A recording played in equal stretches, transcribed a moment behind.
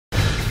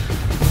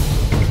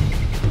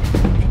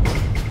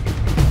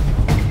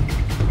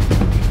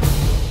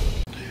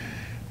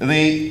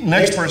The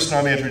next person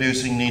I'm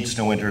introducing needs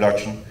no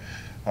introduction.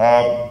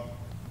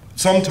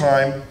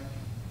 Sometime,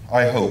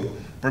 I hope,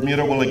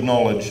 Bermuda will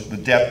acknowledge the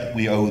debt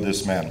we owe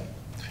this man.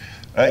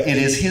 It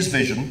is his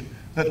vision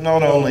that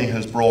not only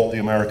has brought the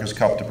America's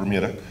Cup to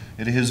Bermuda,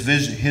 it is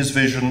his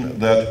vision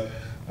that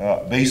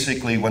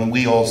basically when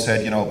we all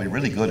said, you know, it'd be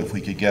really good if we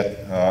could get,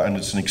 and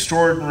it's an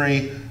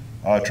extraordinary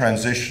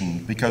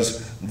transition,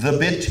 because the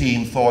bid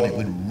team thought it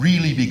would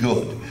really be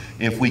good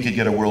if we could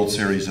get a World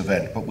Series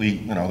event, but the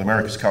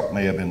America's Cup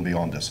may have been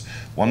beyond us.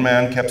 One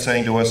man kept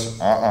saying to us,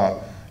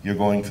 you're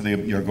going for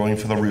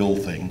the real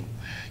thing.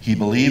 He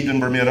believed in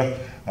Bermuda.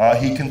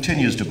 He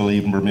continues to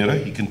believe in Bermuda.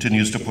 He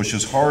continues to push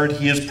us hard.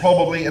 He is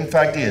probably, in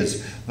fact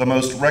is, the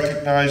most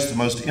recognized, the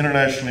most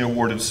internationally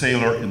awarded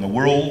sailor in the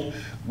world.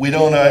 We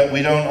don't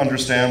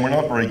understand, we're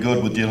not very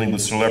good with dealing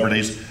with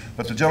celebrities,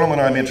 but the gentleman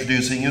I'm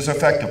introducing is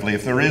effectively,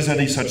 if there is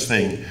any such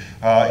thing,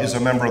 is a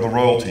member of the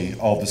royalty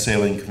of the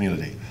sailing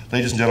community.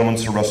 Ladies and gentlemen,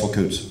 Sir Russell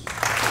Coutts.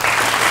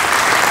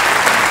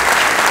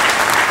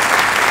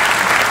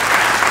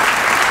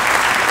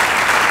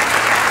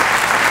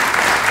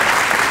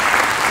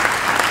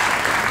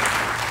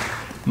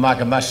 Mark,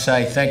 I must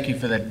say thank you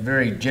for that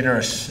very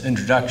generous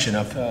introduction.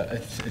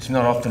 It's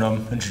not often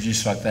I'm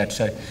introduced like that,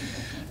 so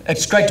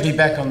it's great to be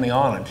back on the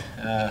island.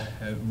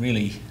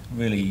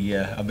 Really,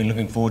 I've been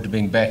looking forward to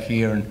being back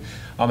here, and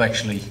I'm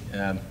actually,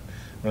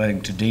 relating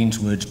to Dean's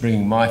words,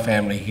 bringing my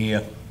family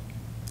here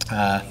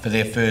for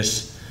their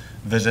first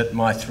visit,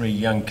 my 3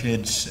 young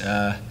kids,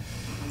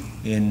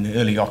 in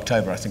early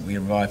October. I think we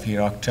arrive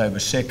here October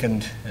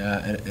 2nd,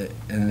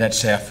 and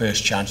that's our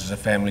first chance as a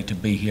family to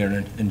be here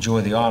and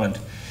enjoy the island.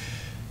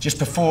 Just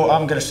before,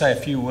 I'm going to say a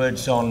few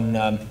words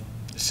on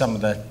some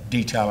of the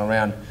detail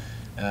around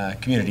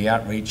community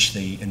outreach,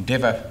 the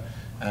Endeavour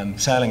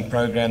sailing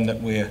program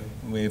that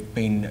we've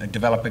been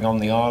developing on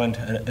the island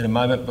in a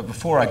moment. But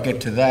before I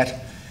get to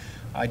that,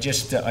 I'd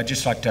just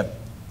like to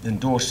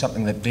endorse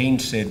something that Dean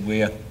said.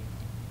 We're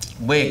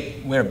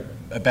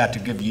about to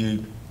give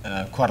you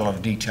quite a lot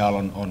of detail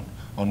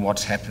on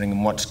what's happening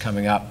and what's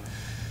coming up.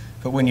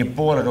 But when you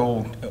boil it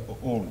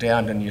all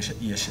down and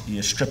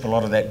you strip a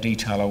lot of that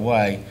detail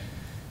away,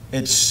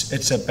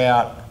 it's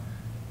about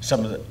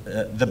some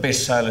of the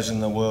best sailors in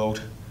the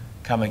world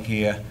coming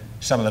here,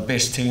 some of the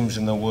best teams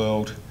in the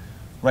world,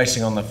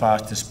 racing on the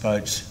fastest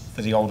boats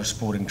for the oldest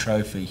sporting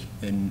trophy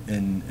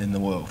in the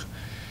world.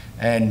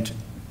 And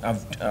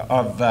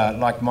I've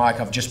like Mike,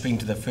 I've just been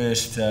to the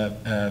first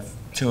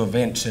 2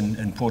 events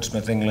in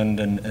Portsmouth, England,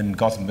 and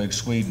Gothenburg,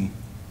 Sweden,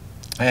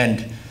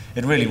 and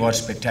it really was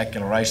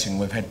spectacular racing.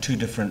 We've had 2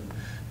 different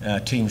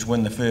teams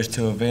win the first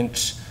 2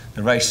 events.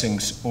 The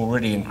racing's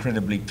already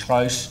incredibly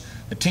close.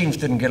 The teams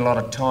didn't get a lot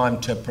of time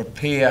to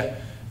prepare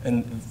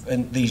in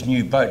these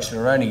new boats that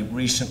are only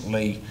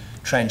recently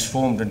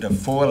transformed into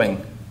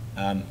foiling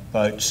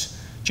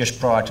boats just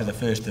prior to the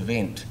first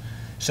event.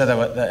 So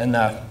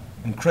they're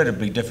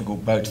incredibly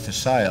difficult boats to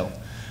sail,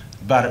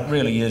 but it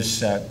really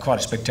is quite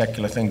a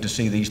spectacular thing to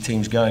see these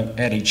teams going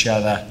at each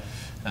other.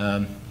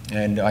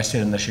 And I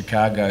said in the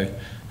Chicago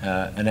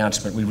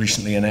announcement, we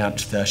recently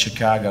announced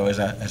Chicago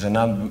as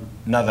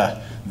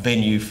another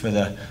venue for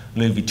the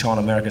Louis Vuitton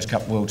America's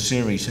Cup World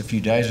Series a few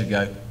days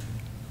ago.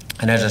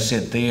 And as I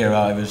said there,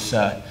 I was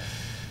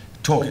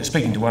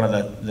speaking to one of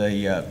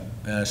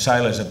the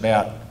sailors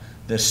about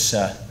this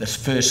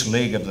first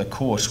leg of the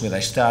course where they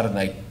start,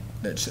 and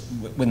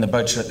when the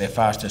boats are at their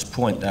fastest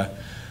point,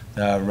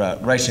 they're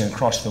racing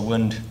across the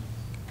wind,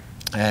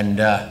 and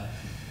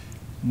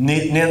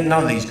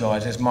none of these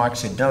guys, as Mike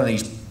said, none of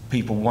these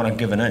people want to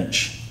give an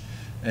inch.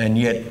 And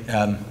yet,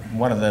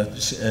 one of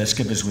the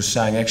skippers was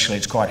saying, actually,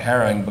 it's quite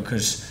harrowing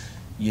because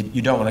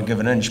you don't want to give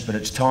an inch, but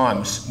it's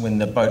times when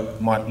the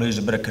boat might lose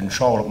a bit of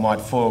control. It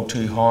might foil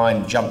too high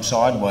and jump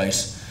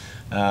sideways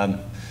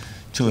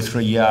 2 or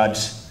 3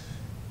 yards.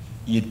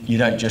 You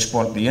don't just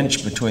want the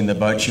inch between the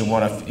boats, you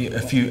want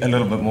a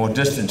little bit more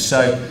distance.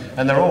 So,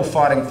 and they're all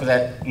fighting for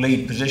that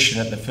lead position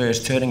at the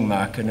first turning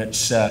mark, and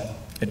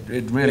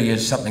it really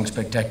is something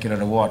spectacular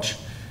to watch.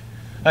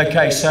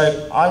 Okay,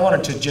 so I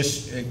wanted to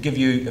just give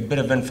you a bit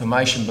of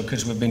information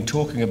because we've been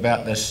talking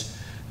about this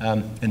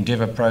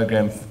Endeavour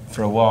program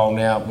for a while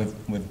now.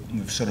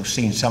 We've sort of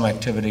seen some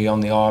activity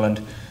on the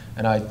island,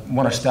 and I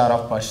want to start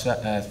off by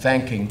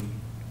thanking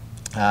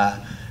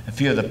a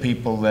few of the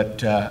people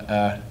that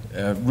are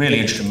really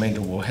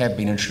instrumental, or have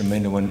been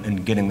instrumental in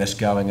getting this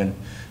going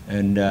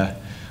and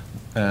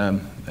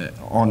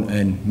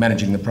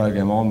managing the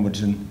program onwards.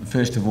 And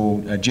first of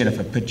all,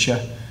 Jennifer Pitcher,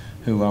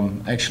 who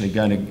I'm actually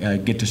going to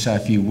get to say a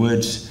few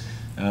words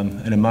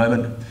in a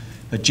moment.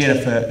 But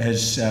Jennifer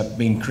has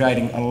been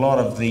creating a lot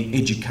of the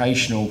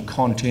educational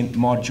content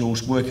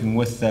modules, working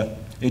with the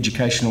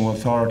educational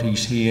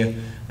authorities here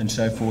and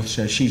so forth.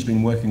 So she's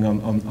been working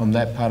on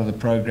that part of the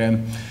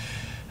program.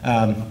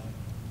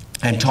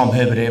 And Tom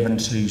Herbert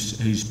Evans,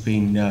 who's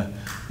been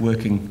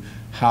working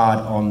hard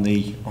on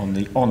the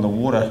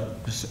water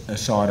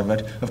side of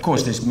it. Of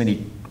course, there's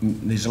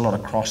a lot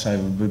of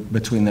crossover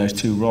between those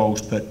 2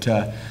 roles, but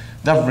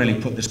they've really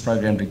put this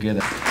program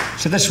together.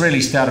 So this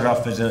really started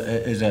off as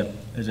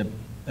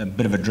a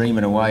bit of a dream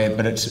in a way,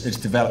 but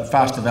it's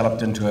fast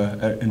developed into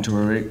a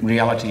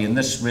reality. And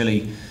this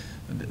really,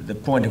 the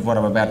point of what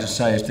I'm about to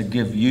say is to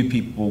give you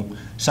people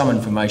some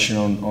information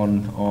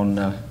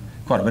on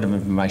quite a bit of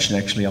information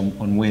actually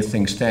on where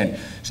things stand.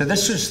 So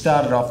this was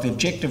started off, the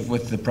objective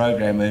with the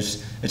program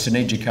is it's an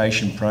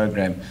education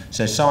program.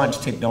 So science,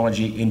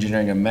 technology,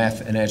 engineering and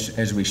math, and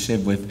as we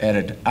said, we've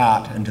added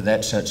art into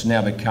that, so it's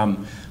now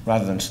become,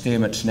 rather than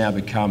STEM, it's now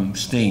become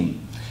STEAM.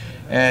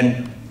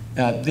 And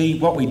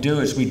what we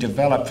do is we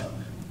develop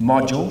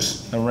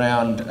modules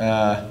around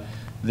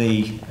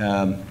the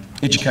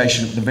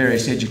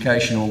various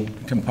educational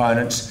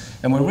components,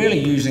 and we're really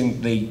using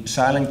the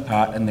sailing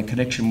part and the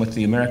connection with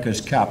the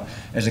America's Cup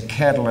as a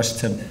catalyst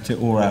to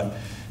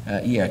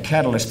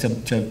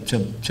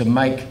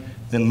make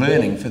the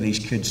learning for these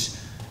kids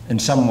in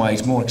some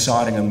ways more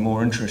exciting and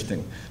more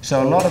interesting.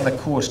 So a lot of the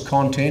course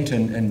content,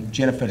 and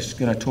Jennifer's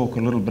going to talk a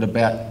little bit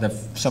about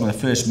some of the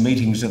first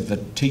meetings of the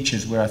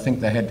teachers, where I think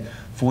they had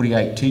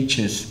 48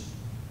 teachers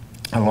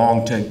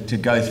along to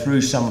go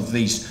through some of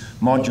these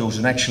modules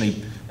and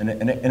actually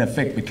in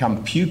effect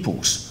become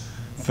pupils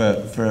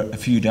for a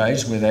few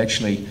days, where they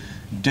actually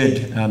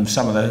did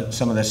some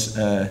of this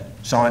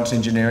science,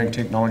 engineering,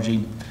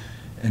 technology,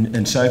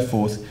 and so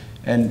forth,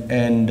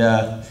 and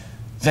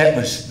that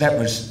was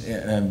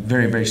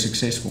very, very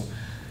successful.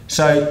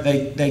 So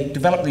they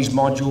developed these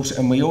modules,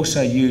 and we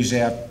also use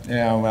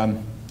our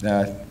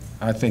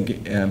I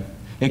think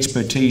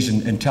expertise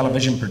in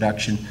television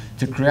production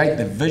to create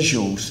the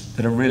visuals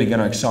that are really going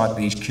to excite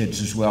these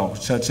kids as well.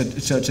 So it's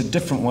a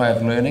different way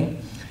of learning,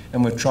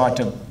 and we've tried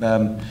to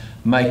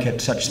make it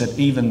such that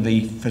even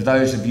for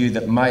those of you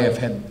that may have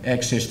had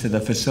access to the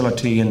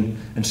facility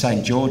in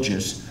St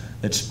George's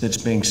that's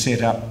being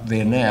set up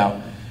there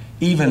now,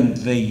 even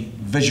the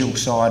visual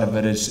side of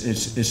it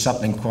is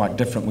something quite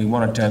different. We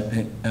wanted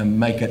to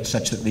make it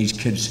such that these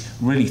kids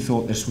really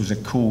thought this was a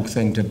cool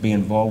thing to be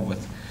involved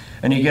with.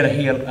 And you're going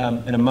to hear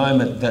in a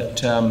moment that,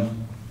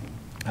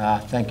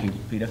 thank you,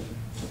 Peter.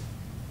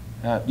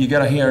 You're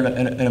going to hear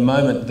in a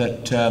moment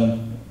that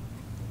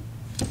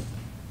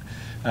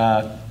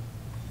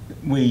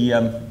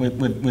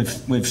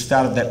we've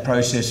started that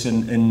process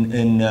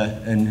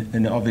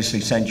in obviously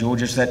St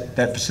George's.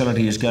 That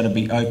facility is going to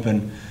be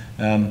open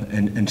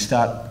and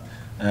start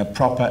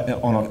proper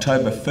on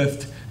October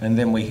 5th, and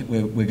then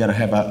we're going to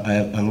have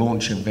a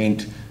launch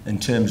event in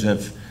terms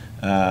of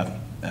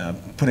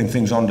putting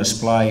things on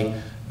display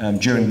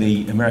during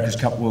the America's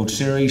Cup World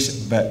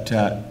Series, but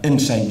in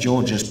St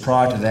George's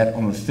prior to that,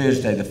 on the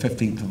Thursday the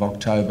 15th of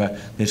October,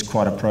 there's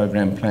quite a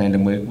program planned,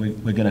 and we're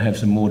going to have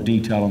some more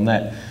detail on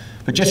that.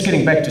 But just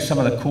getting back to some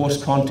of the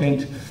course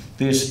content,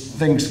 there's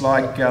things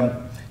like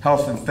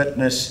health and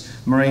fitness,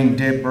 marine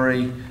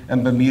debris,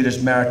 and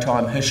Bermuda's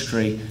maritime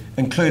history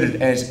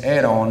included as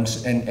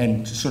add-ons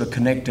and sort of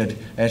connected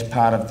as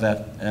part of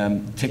the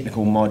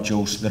technical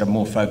modules that are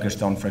more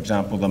focused on, for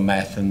example, the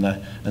math and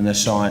the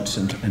science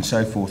and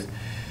so forth.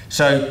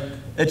 So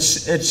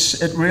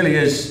it really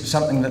is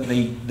something that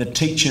the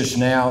teachers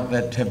now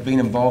that have been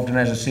involved in,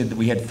 as I said, that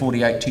we had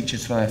 48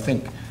 teachers, so I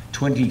think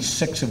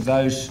 26 of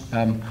those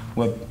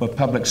were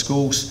public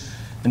schools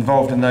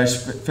involved in those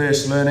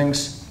first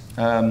learnings.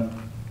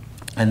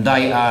 And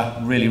they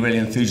are really, really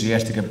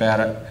enthusiastic about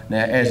it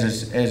now, as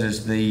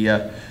is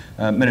the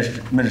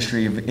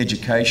Ministry of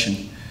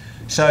Education.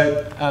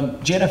 So,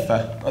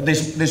 Jennifer,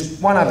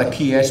 there's one other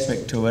key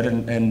aspect to it,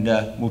 and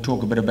we'll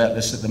talk a bit about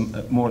this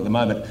more at the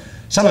moment.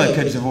 Some of the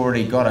kids have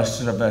already got a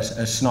sort of a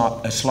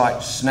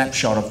slight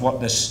snapshot of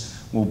what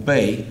this will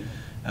be.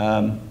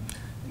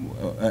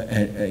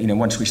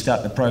 Once we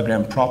start the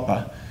program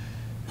proper.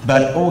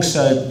 But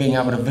also being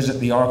able to visit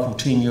the Oracle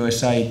Team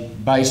USA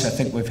base. I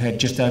think we've had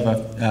just over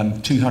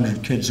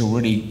 200 kids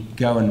already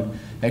go and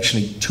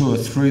actually tour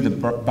through the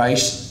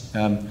base.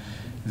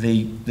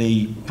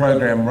 The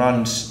program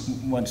runs,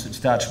 once it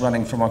starts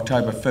running from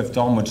October 5th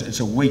onwards, it's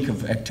a week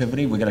of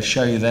activity. We're going to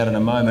show you that in a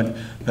moment.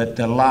 But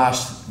the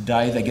last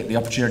day they get the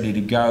opportunity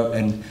to go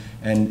and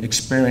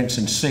experience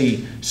and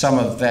see some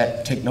of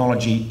that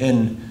technology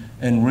in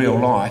real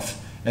life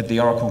at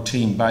the Oracle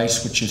Team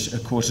base, which is,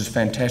 of course, is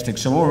fantastic.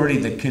 So already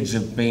the kids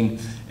have been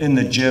in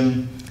the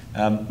gym,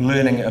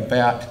 learning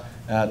about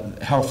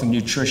health and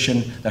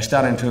nutrition. They're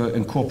starting to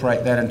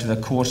incorporate that into the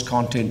course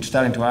content,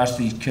 starting to ask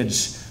these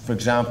kids, for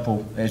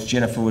example, as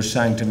Jennifer was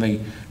saying to me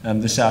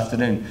this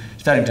afternoon,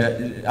 starting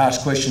to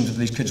ask questions of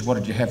these kids. What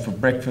did you have for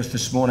breakfast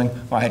this morning?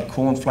 I had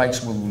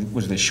cornflakes.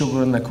 Was there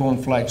sugar in the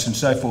cornflakes, and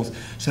so forth?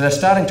 So they're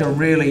starting to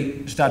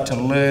really start to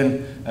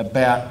learn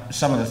about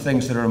some of the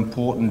things that are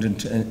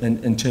important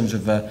in terms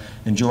of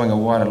enjoying a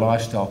wider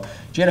lifestyle.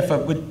 Jennifer,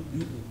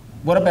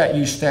 what about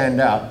you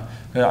stand up?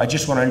 I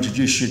just want to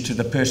introduce you to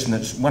the person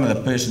that's one of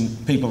the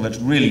people that's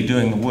really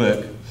doing the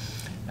work.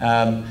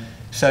 And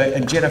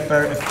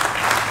Jennifer,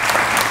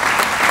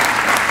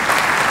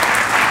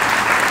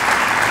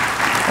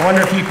 I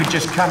wonder if you could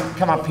just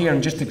come up here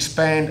and just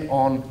expand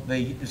on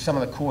some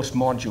of the course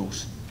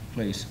modules,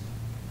 please.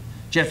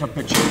 Jennifer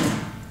Pitcher.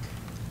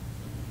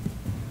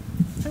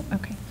 Oh,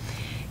 okay.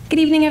 Good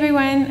evening,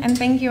 everyone, and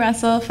thank you,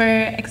 Russell, for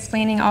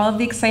explaining all of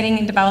the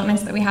exciting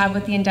developments that we have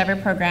with the Endeavour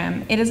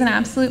program. It is an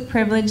absolute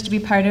privilege to be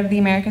part of the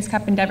America's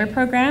Cup Endeavour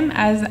program,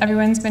 as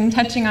everyone's been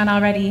touching on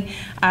already.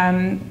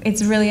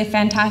 It's really a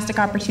fantastic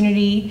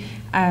opportunity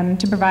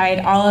to provide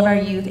all of our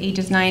youth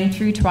ages 9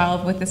 through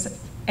 12 with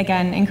this,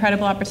 again,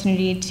 incredible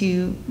opportunity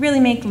to really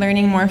make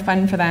learning more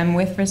fun for them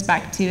with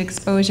respect to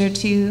exposure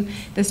to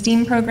the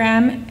STEAM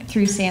program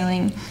through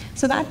sailing.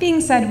 So that being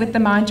said, with the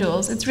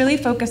modules, it's really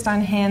focused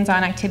on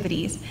hands-on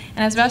activities.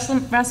 And as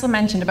Russell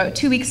mentioned, about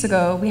 2 weeks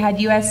ago, we had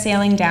US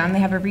Sailing down. They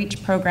have a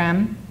REACH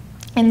program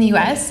in the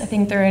US. I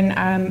think they're in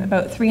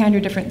about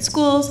 300 different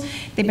schools.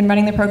 They've been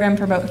running the program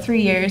for about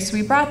 3 years. So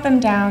we brought them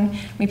down.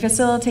 We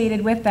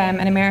facilitated with them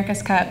an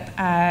America's Cup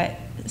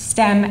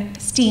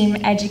STEAM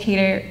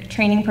educator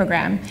training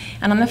program.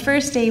 And on the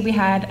first day, we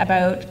had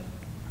about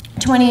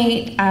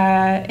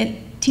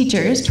 28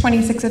 teachers,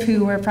 26 of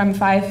who were from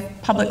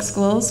 5 public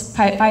schools,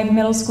 5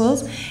 middle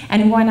schools,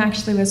 and 1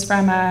 actually was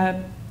from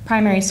a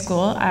primary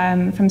school,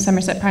 from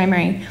Somerset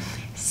Primary.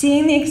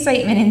 Seeing the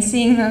excitement and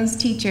seeing those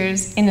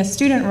teachers in a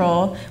student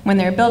role when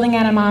they're building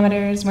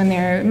anemometers, when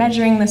they're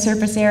measuring the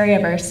surface area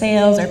of our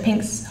sails, our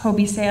pink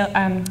Hobie sail,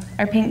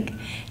 our pink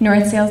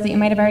North sails that you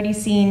might have already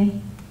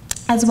seen,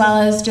 as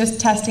well as just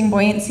testing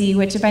buoyancy,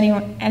 which if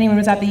anyone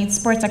was at the Youth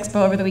Sports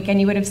Expo over the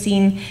weekend, you would have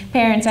seen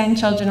parents and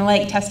children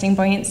alike testing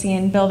buoyancy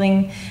and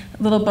building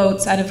little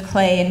boats out of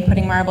clay and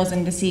putting marbles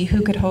in to see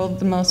who could hold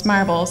the most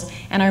marbles.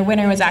 And our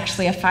winner was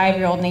actually a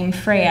 5-year-old named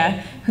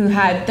Freya, who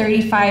had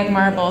 35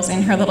 marbles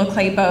in her little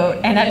clay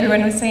boat. And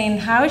everyone was saying,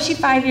 how is she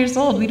 5 years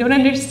old? We don't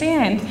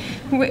understand.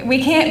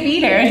 We can't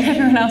beat her. And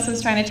everyone else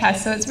was trying to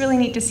test. So it's really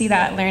neat to see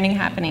that learning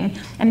happening.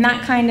 And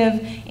that kind of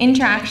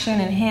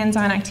interaction and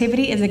hands-on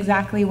activity is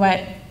exactly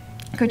what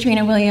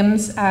Katrina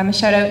Williams,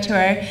 shout out to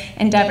our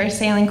Endeavour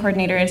Sailing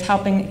Coordinator, is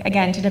helping,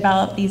 again, to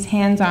develop these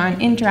hands-on,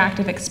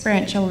 interactive,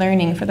 experiential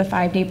learning for the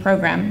 5-day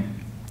program.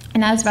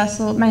 And as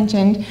Russell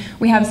mentioned,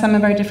 we have some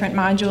of our different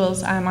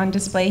modules on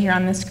display here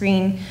on the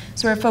screen.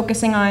 So we're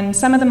focusing on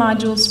some of the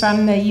modules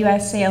from the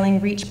US Sailing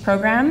REACH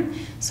program.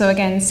 So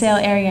again, sail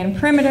area and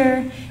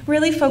perimeter,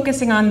 really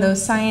focusing on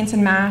those science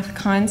and math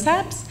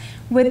concepts,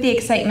 with the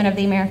excitement of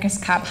the America's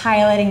Cup,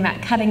 highlighting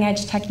that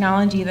cutting-edge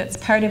technology that's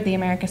part of the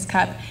America's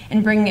Cup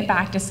and bringing it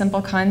back to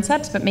simple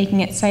concepts, but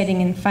making it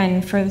exciting and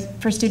fun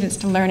for students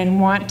to learn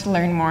and want to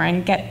learn more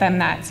and get them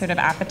that sort of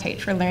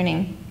appetite for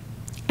learning.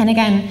 And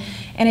again,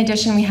 in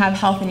addition, we have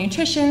health and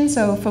nutrition,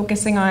 so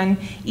focusing on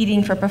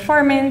eating for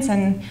performance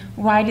and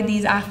why are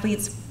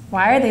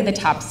they the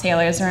top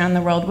sailors around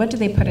the world? What do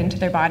they put into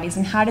their bodies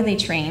and how do they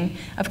train?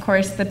 Of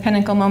course, the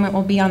pinnacle moment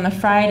will be on the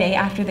Friday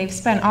after they've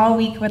spent all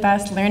week with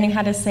us learning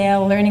how to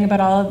sail, learning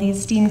about all of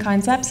these STEAM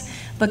concepts.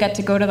 They'll get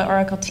to go to the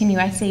Oracle Team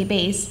USA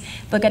base.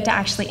 They'll get to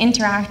actually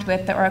interact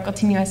with the Oracle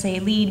Team USA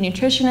lead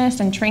nutritionist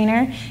and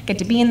trainer, get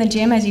to be in the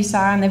gym, as you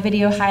saw in the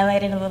video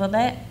highlighted a little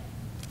bit,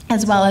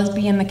 as well as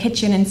be in the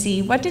kitchen and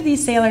see, what do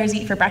these sailors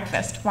eat for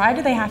breakfast? Why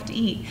do they have to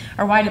eat,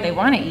 or why do they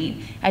want to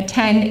eat a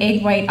 10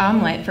 egg white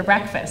omelet for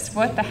breakfast?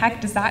 What the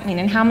heck does that mean?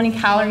 And how many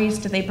calories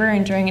do they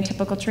burn during a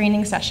typical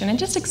training session? And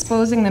just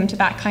exposing them to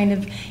that kind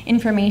of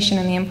information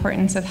and the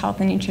importance of health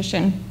and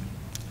nutrition.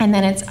 And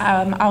then it's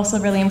also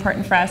really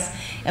important for us,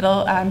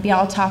 it'll be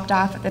all topped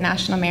off at the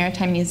National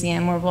Maritime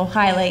Museum, where we'll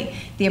highlight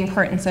the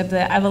importance of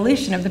the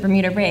evolution of the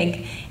Bermuda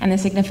rig and the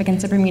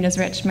significance of Bermuda's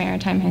rich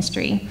maritime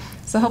history.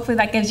 So hopefully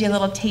that gives you a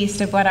little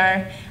taste of what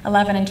our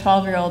 11 and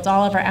 12-year-olds,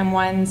 all of our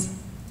M1s,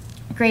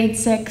 grade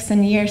 6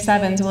 and year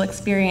 7s will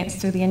experience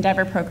through the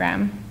Endeavour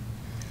program.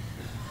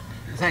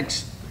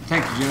 Thanks.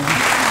 Thank you,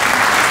 Jennifer.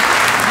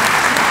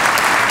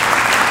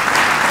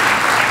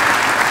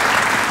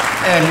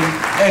 And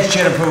as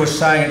Jennifer was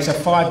saying, it's a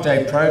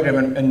 5-day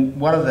program, and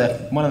one of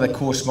the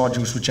course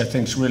modules, which I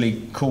think is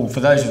really cool, for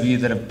those of you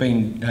that have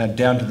been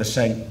down to the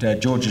St.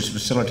 George's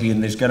facility,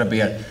 and there's going to be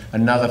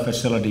another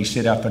facility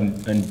set up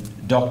in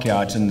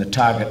dockyards, and the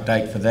target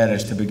date for that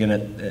is to begin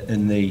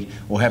it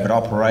or have it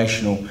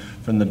operational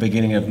from the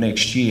beginning of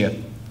next year.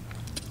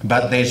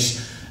 But there's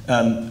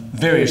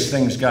various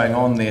things going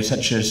on there,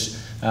 such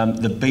as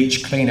the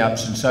beach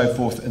cleanups and so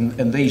forth,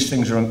 and these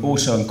things are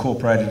also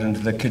incorporated into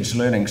the kids'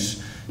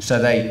 learnings. So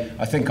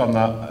I think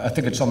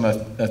it's on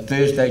the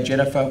Thursday,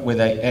 Jennifer, where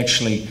they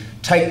actually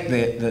take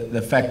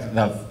the fact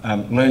that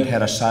they've learned how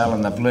to sail,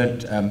 and they've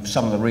learned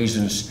some of the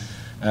reasons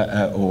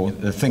or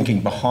the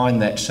thinking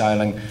behind that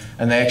sailing,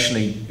 and they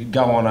actually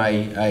go on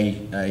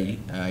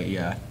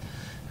a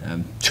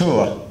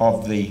tour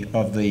of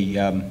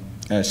the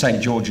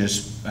St.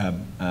 George's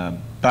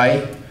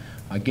Bay,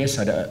 I guess,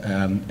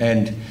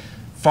 and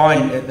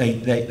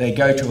they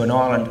go to an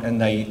island,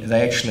 and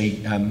they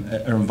actually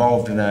are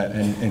involved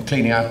in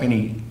cleaning up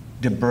any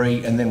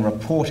debris and then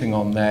reporting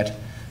on that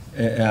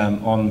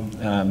on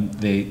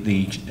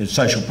the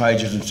social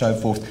pages and so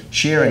forth,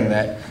 sharing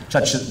that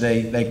such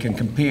that they can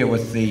compare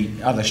with the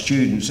other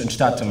students and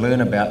start to learn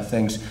about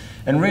things.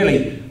 And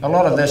really, a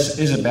lot of this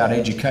is about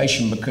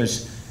education,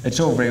 because it's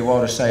all very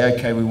well to say,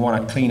 okay, we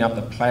want to clean up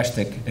the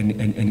plastic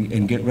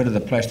and get rid of the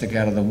plastic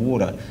out of the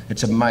water.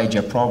 It's a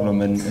major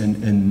problem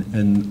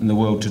in the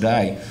world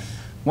today.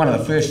 One of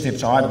the first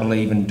steps I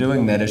believe in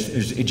doing that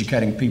is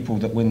educating people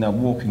that when they're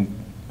walking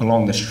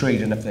along the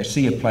street and if they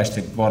see a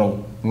plastic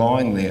bottle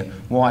lying there,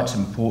 why it's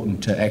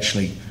important to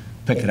actually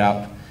pick it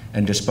up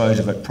and dispose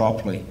of it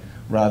properly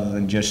rather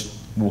than just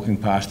walking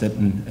past it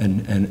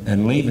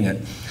and leaving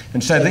it.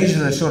 And so these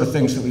are the sort of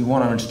things that we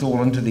want to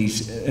install into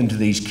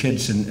these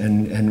kids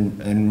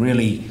and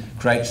really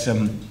create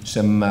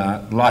some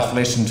life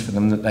lessons for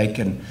them that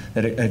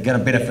are going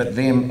to benefit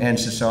them and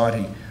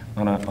society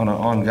on an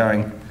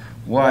ongoing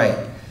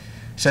way.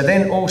 So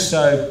then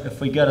also,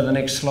 if we go to the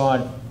next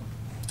slide,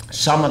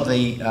 some of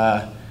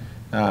the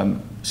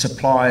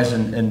suppliers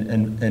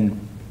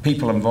and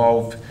people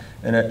involved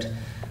in it.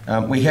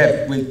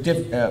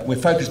 We're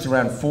focused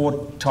around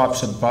 4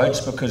 types of boats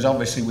because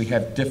obviously we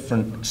have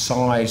different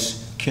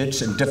size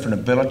kids and different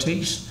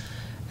abilities,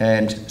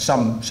 and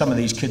some of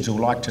these kids will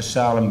like to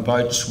sail in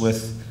boats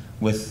with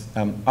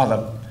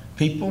other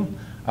people.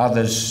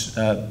 Others,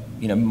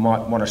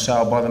 might want to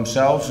sail by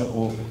themselves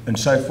and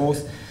so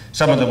forth.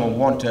 Some of them will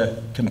want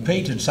to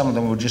compete, and some of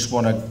them will just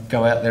want to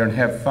go out there and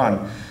have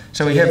fun.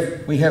 So we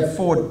have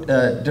 4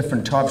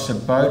 different types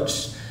of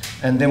boats.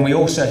 And then we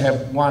also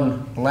have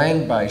one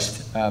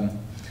land-based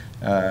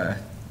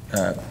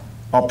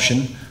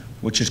option,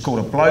 which is called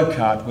a blow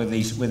cart, where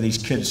these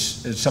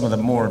kids, some of the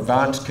more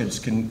advanced kids,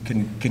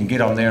 can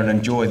get on there and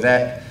enjoy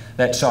that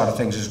side of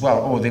things as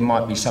well. Or there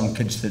might be some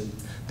kids that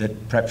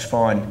perhaps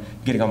find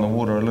getting on the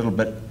water a little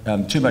bit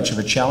too much of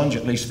a challenge,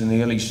 at least in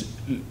the early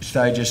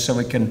stages. So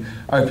we can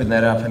open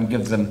that up and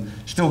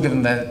still give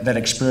them that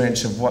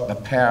experience of what the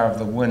power of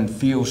the wind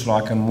feels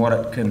like and what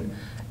it can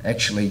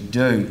actually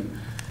do.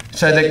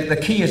 So the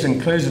key is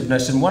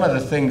inclusiveness, and one of the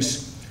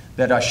things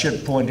that I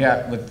should point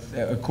out with,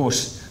 of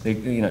course,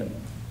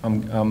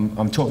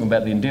 I'm talking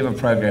about the Endeavour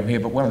program here,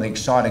 but one of the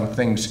exciting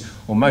things,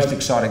 or most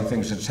exciting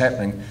things that's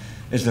happening,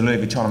 is the Louis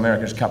Vuitton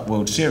America's Cup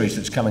World Series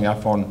that's coming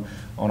up on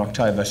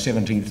October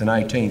 17th and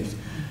 18th.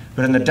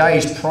 But in the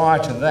days prior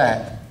to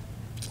that,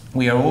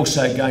 we are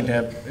also going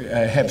to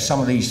have some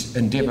of these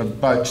Endeavour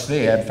boats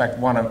there, in fact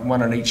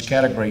one in each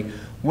category,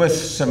 with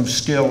some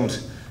skilled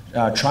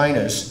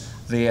trainers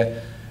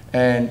there.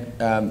 And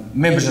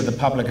members of the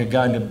public are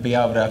going to be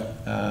able to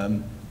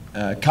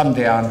come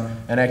down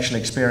and actually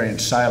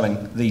experience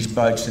sailing these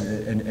boats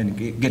and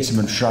get some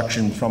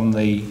instruction from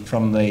the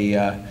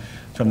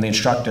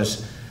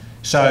instructors.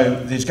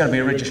 So there's going to be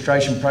a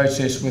registration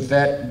process with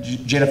that.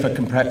 Jennifer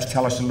can perhaps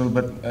tell us a little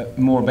bit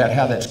more about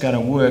how that's going to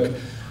work.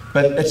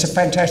 But it's a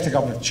fantastic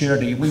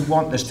opportunity. We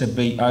want this to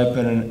be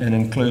open and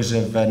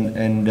inclusive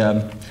and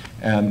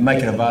make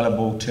it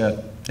available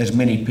to as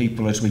many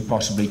people as we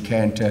possibly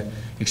can to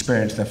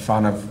experience the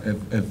fun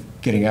of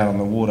getting out on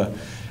the water.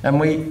 And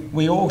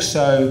we've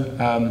also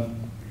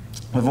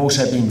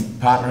been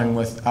partnering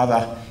with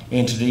other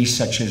entities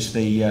such as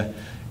the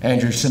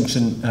Andrew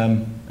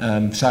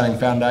Simpson Sailing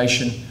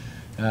Foundation,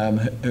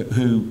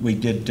 who we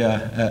did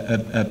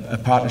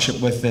a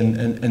partnership with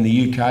in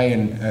the UK,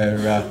 and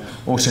are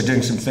also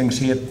doing some things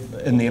here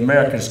in the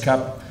America's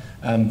Cup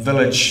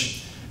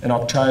Village in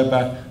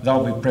October.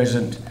 They'll be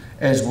present,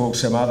 as will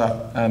some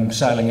other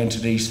sailing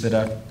entities that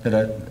are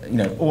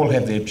all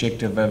have the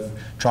objective of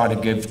trying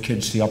to give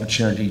kids the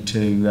opportunity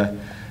to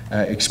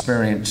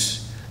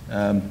experience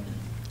life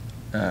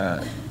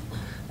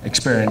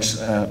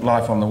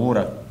on the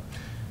water.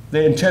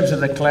 In terms of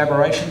the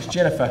collaborations,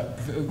 Jennifer,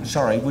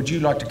 sorry, would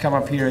you like to come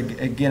up here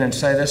again and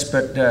say this,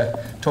 but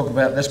talk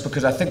about this,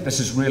 because I think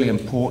this is really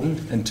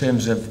important in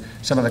terms of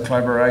some of the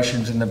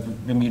collaborations in the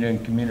Bermudian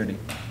community.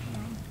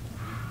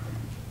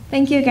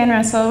 Thank you again,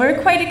 Russell. We're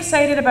quite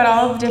excited about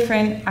all of the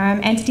different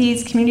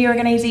entities, community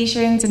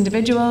organizations,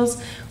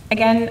 individuals.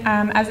 Again,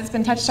 as it's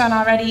been touched on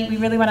already, we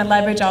really want to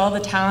leverage all of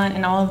the talent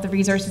and all of the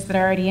resources that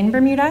are already in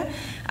Bermuda.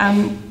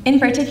 In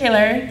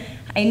particular,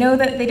 I know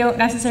that they don't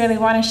necessarily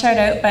want to shout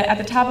out, but at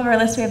the top of our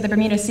list we have the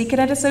Bermuda Sea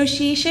Cadet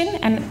Association,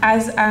 and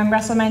as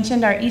Russell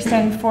mentioned, our East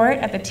End Fort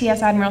at the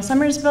TS Admiral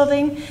Summers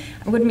building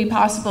wouldn't be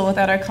possible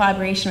without our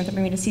collaboration with the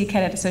Bermuda Sea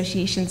Cadet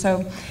Association,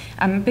 so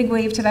a big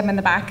wave to them in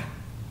the back.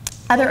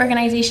 Other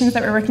organizations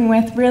that we're working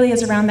with really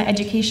is around the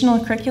educational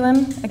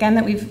curriculum, again,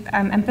 that we've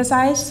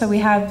emphasized. So we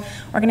have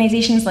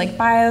organizations like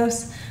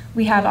BIOS.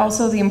 We have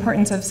also the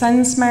importance of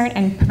SunSmart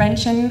and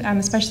prevention,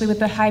 especially with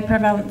the high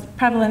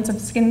prevalence of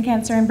skin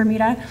cancer in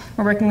Bermuda.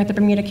 We're working with the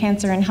Bermuda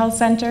Cancer and Health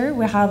Center.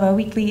 We have a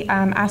weekly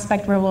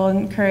aspect where we'll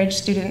encourage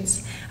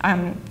students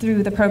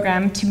through the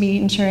program to be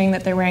ensuring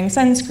that they're wearing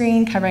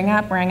sunscreen, covering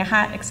up, wearing a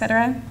hat,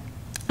 etc.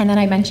 And then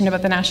I mentioned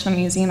about the National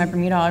Museum of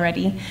Bermuda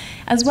already.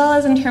 As well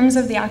as in terms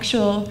of the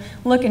actual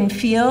look and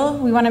feel,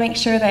 we want to make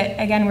sure that,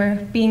 again, we're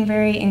being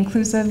very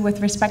inclusive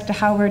with respect to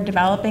how we're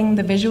developing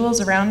the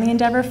visuals around the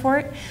Endeavour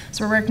Fort.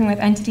 So we're working with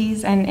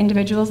entities and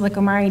individuals like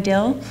Omari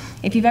Dill.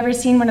 If you've ever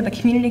seen one of the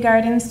community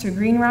gardens through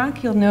Green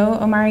Rock, you'll know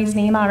Omari's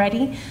name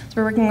already. So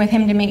we're working with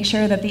him to make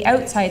sure that the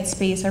outside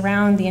space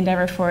around the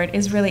Endeavour Fort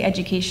is really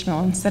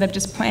educational. Instead of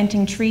just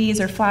planting trees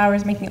or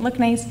flowers, making it look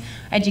nice,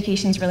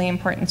 education is really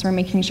important. So we're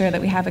making sure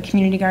that we have a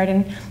community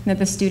garden that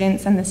the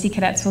students and the Sea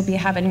Cadets will be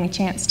having a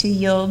chance to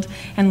yield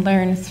and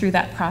learn through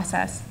that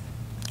process.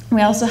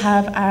 We also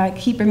have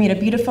Keep Bermuda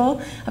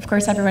Beautiful. Of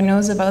course, everyone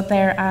knows about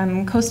their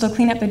coastal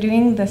cleanup they're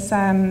doing this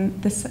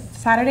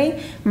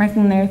Saturday,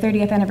 marking their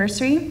 30th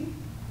anniversary.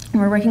 And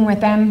we're working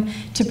with them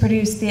to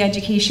produce the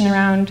education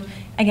around,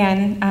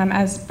 again,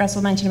 as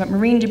Russell mentioned about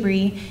marine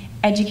debris,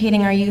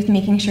 educating our youth,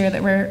 making sure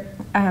that we're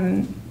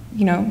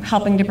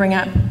helping to bring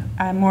up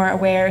more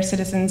aware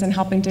citizens and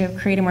helping to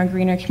create a more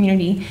greener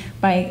community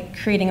by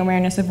creating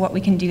awareness of what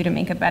we can do to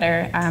make a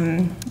better,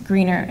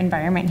 greener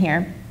environment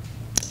here.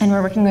 And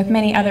we're working with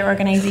many other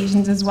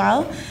organizations as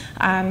well,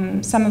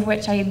 some of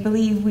which I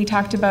believe we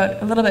talked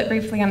about a little bit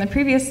briefly on the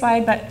previous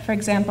slide, but for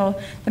example,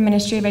 the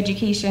Ministry of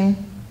Education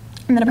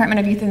and the Department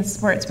of Youth and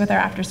Sports with our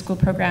after-school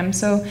program.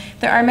 So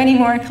there are many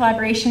more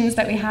collaborations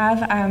that we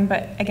have,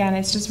 but again,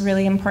 it's just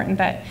really important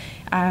that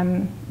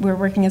we're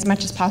working as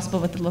much as possible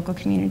with the local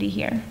community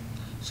here.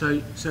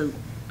 So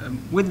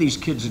when these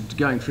kids are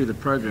going through the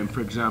program,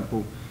 for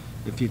example,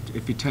 if you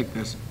take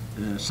this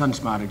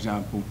SunSmart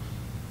example,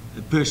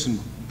 the person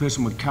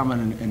would come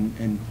in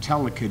and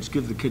tell the kids,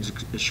 give the kids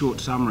a short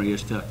summary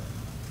as to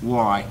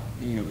why,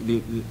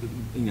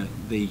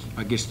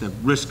 I guess the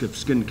risk of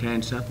skin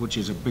cancer, which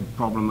is a big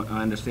problem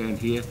I understand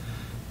here,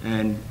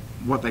 and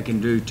what they can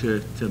do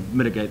to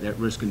mitigate that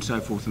risk and so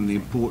forth, and the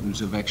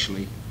importance of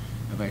actually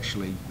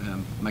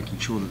making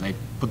sure that they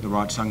put the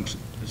right sun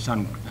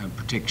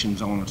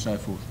protections on and so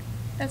forth.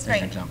 That's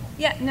right.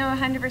 Yeah, no,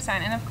 100%.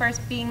 And of course,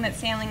 being that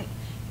sailing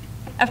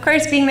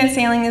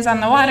is on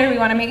the water, we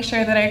want to make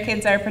sure that our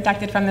kids are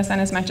protected from the sun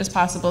as much as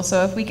possible.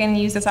 So if we can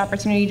use this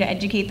opportunity to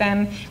educate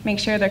them, make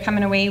sure they're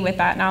coming away with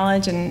that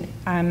knowledge and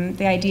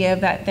the idea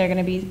of that they're going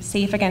to be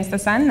safe against the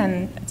sun,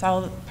 then it's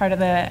all part of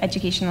the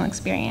educational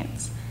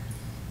experience.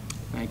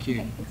 Thank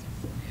you. Okay.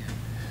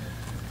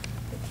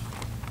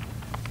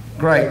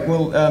 Great.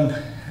 Well,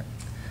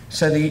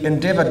 so the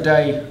Endeavour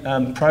Day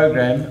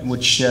program,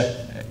 which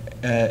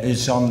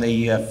is on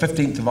the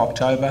 15th of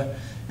October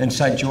in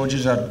St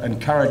George's, I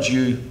encourage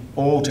you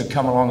all to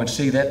come along and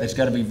see that. There's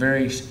going to be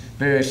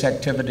various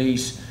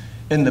activities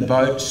in the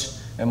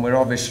boats, and we're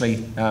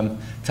obviously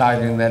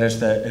targeting that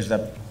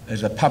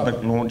as a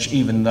public launch,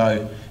 even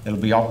though it'll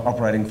be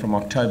operating from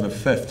October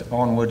 5th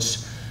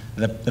onwards.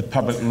 The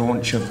public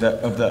launch of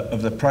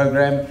the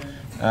program.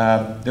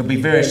 There'll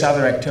be various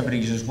other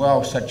activities as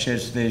well, such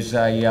as there's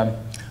a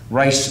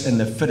race in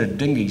the fitted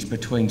dinghies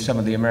between some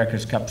of the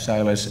America's Cup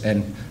sailors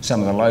and some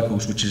of the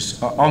locals, which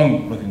is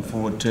I'm looking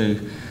forward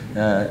to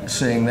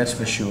seeing, that's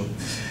for sure.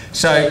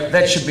 So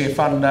that should be a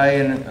fun day,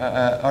 and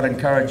I'd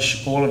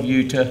encourage all of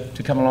you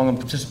to come along and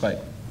participate.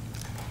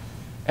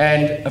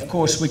 And of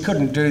course, we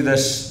couldn't do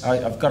this.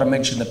 I've got to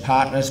mention the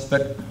partners,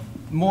 but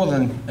more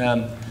than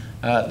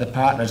the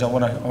partners, I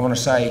want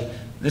to say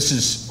this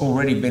has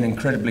already been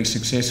incredibly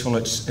successful.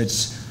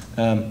 It's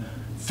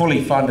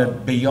fully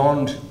funded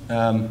beyond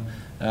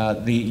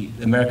the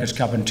America's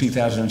Cup in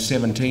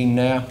 2017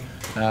 now.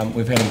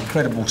 We've had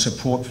incredible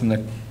support from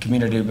the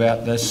community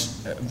about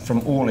this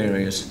from all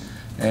areas,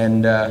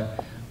 and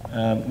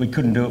we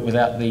couldn't do it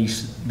without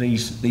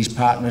these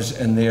partners,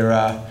 and there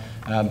are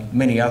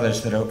many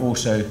others that are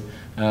also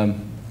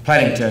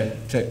planning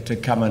to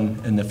come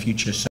in the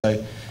future. So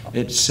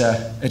it's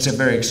a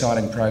very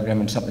exciting program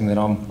and something that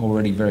I'm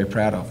already very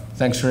proud of.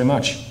 Thanks very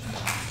much.